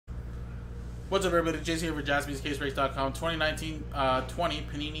What's up, everybody? Jason here for JaspysCaseBreaks.com. 2019-20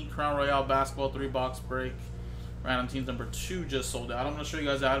 Panini Crown Royale Basketball 3-box break. Random teams number 2 just sold out. I'm going to show you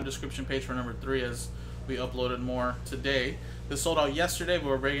guys the item description page for number 3 as we uploaded more today. This sold out yesterday, but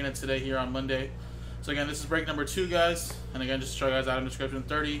we're breaking it today here on Monday. So again, this is break number 2, guys. And again, just to show you guys item description,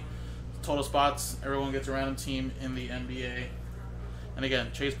 30 total spots. Everyone gets a random team in the NBA. And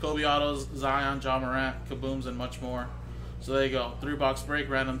again, Chase Kobe autos, Zion, Ja Morant, Kabooms, and much more. So there you go. 3-box break,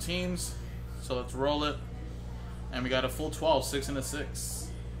 random teams. So let's roll it. And we got a full 12, 6 and a 6.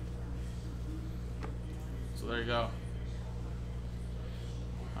 So there you go.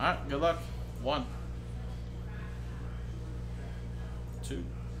 Alright, good luck. 1, 2,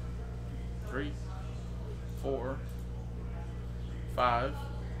 3, 4, 5,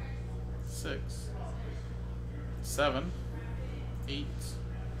 6, 7, 8,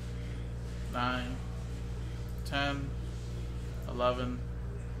 9, 10, 11,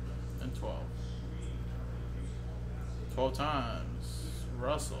 and 12. 12 times.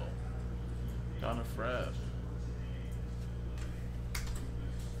 Russell. Down to Fred.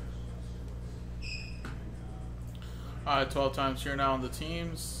 Alright, 12 times here now on the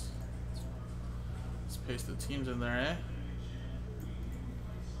teams. Let's paste the teams in there,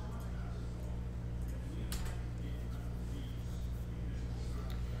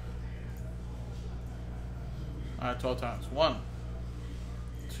 eh? Alright, 12 times. 1,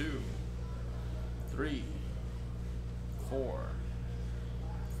 2, 3, 4,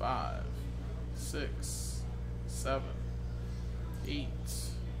 5, 6, 7, 8,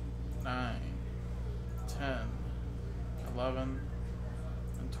 9, 10, 11,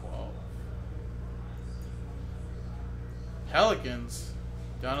 and 12. Pelicans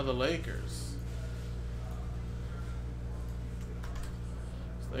down to the Lakers.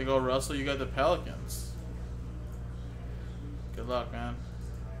 So there you go, Russell. You got the Pelicans. Good luck, man.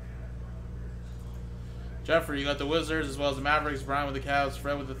 Jeffrey, you got the Wizards as well as the Mavericks. Brian with the Cavs.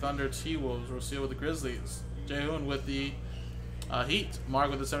 Fred with the Thunder. T-Wolves. Rocio with the Grizzlies. Jaehoon with the Heat. Mark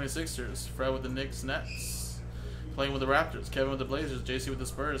with the 76ers. Fred with the Knicks. Nets. Playing with the Raptors. Kevin with the Blazers. JC with the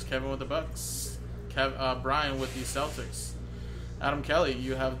Spurs. Kevin with the Bucks. Brian with the Celtics. Adam Kelly,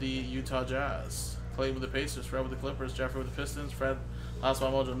 you have the Utah Jazz. Clay with the Pacers. Fred with the Clippers. Jeffrey with the Pistons. Fred, Last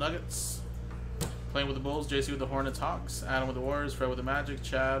One Mojo Nuggets. Playing with the Bulls. JC with the Hornets. Hawks. Adam with the Warriors. Fred with the Magic.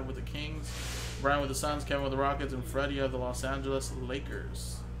 Chad with the Kings. Brian with the Suns, Kevin with the Rockets, and Freddie of the Los Angeles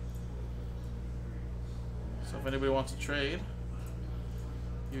Lakers. So if anybody wants to trade,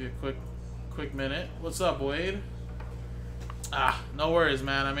 give you a quick minute. What's up, Wade? No worries,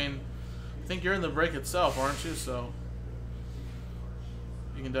 man. I mean, I think you're in the break itself, aren't you? So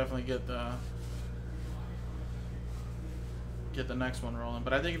you can definitely get the next one rolling.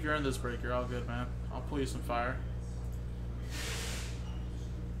 But I think if you're in this break, you're all good, man. I'll pull you some fire.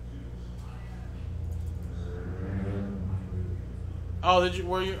 Oh, did you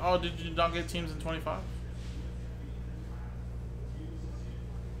not get teams in 25?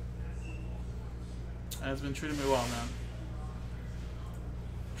 And it's been treating me well, man.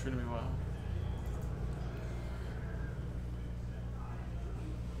 Treating me well.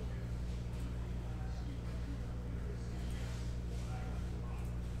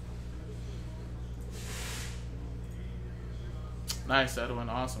 Nice, Edwin.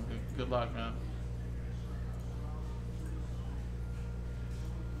 Awesome. Good luck, man.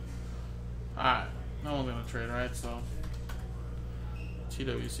 Alright, no one's gonna trade, right? So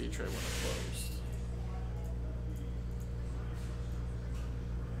TWC trade when it closed.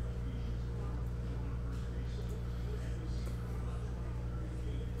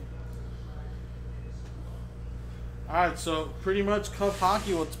 Alright, so pretty much Cup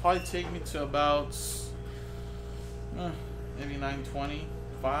Hockey will probably take me to about maybe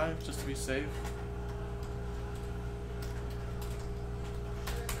 9:25 just to be safe.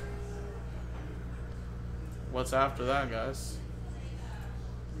 What's after that, guys?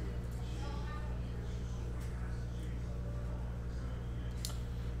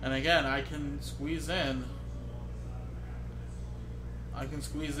 And again, I can squeeze in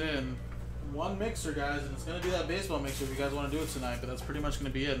one mixer, guys, and it's gonna be that baseball mixer if you guys want to do it tonight, but that's pretty much gonna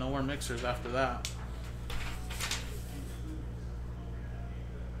be it. No more mixers after that.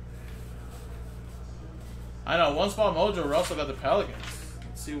 I know, one spot mojo. Russell got the Pelicans.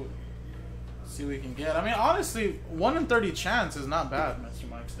 Let's see what we can get. I mean, honestly, 1 in 30 chance is not bad, Mr.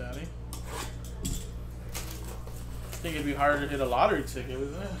 Mike's daddy. I think it'd be harder to hit a lottery ticket,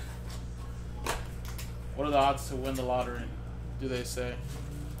 isn't it? What are the odds to win the lottery, do they say?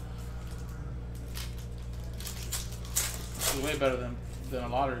 This is way better than a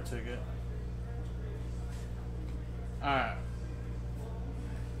lottery ticket. Alright.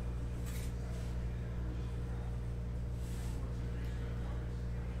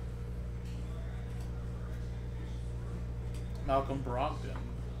 Malcolm Brogdon.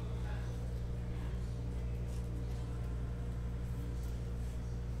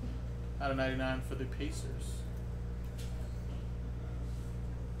 Out of 99 for the Pacers.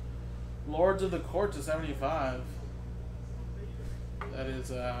 Lords of the Court to 75. That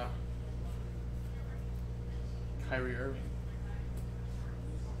is Kyrie Irving.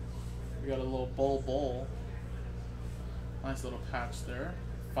 We got a little bowl. Nice little patch there.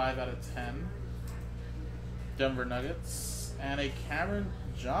 5 out of 10. Denver Nuggets. And a Cameron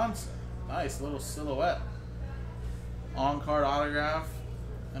Johnson. Nice little silhouette. On-card autograph.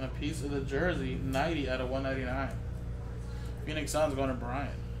 And a piece of the jersey. 90 out of 199. Phoenix Suns going to Brian.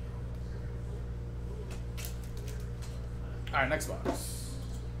 Alright, next box.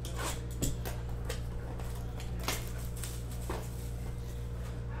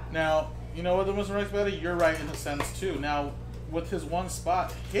 Now, you know what the most right better? You're right in a sense too. Now, with his one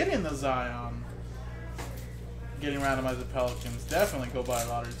spot hitting the Zion, getting randomized to Pelicans, definitely go buy a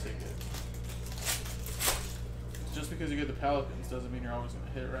lottery ticket. Just because you get the Pelicans doesn't mean you're always going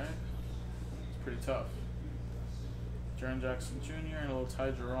to hit, right? It's pretty tough. Jaren Jackson Jr. and a little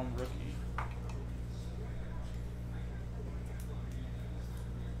Ty Jerome rookie.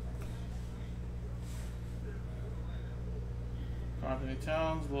 Anthony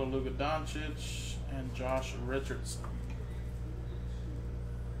Towns, little Luka Doncic, and Josh Richardson.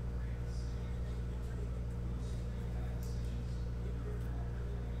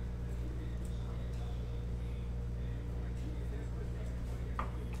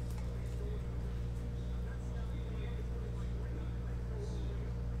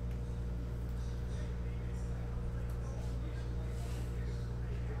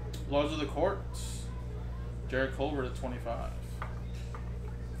 Lords of the Court, Jarrett Culver at 25.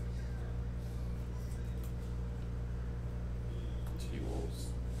 T-Wolves.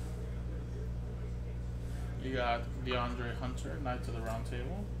 You got DeAndre Hunter, Knights of the Round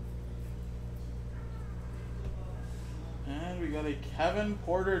Table. And we got a Kevin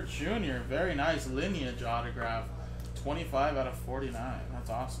Porter Jr. Very nice lineage autograph. 25 out of 49. That's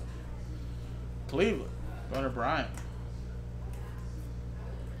awesome. Cleveland, going to Brian.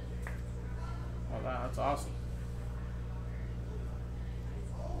 Oh, wow, that's awesome.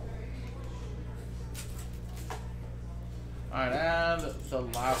 Alright, and the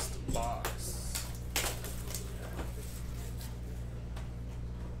last box.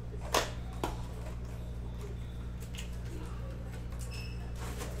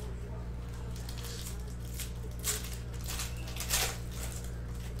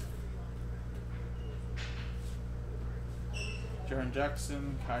 Jaren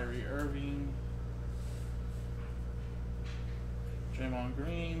Jackson, Kyrie Irving, Draymond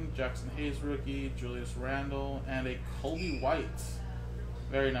Green, Jackson Hayes rookie, Julius Randle, and a Kobe White.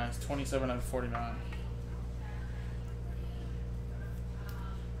 Very nice, 27 out of 49.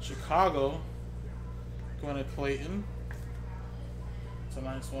 Chicago, going to Clayton. It's a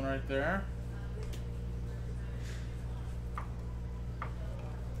nice one right there.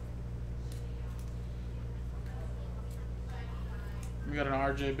 We got an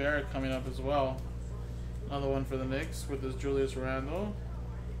RJ Barrett coming up as well. Another one for the Knicks with this Julius Randle.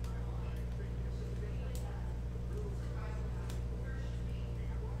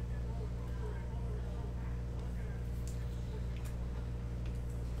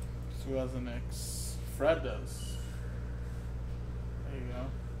 So who has the Knicks? Fred does. There you go.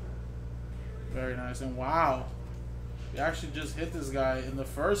 Very nice. And wow, we actually just hit this guy in the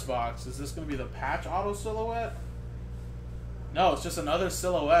first box. Is this going to be the patch auto silhouette? No, it's just another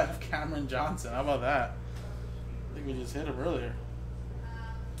silhouette of Cameron Johnson. How about that? I think we just hit him earlier.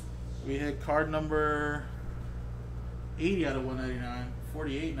 We hit card number 80 out of 199.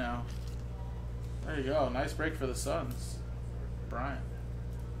 48 now. There you go. Nice break for the Suns. Brian.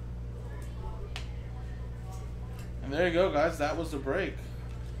 And there you go, guys. That was the break.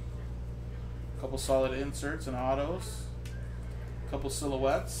 A couple solid inserts and autos. A couple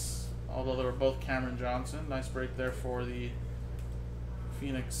silhouettes. Although they were both Cameron Johnson. Nice break there for the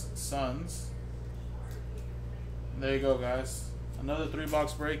Phoenix Suns. And there you go, guys. Another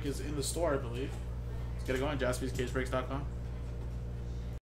 3-box break is in the store, I believe. Let's get it going. JaspysCaseBreaks.com.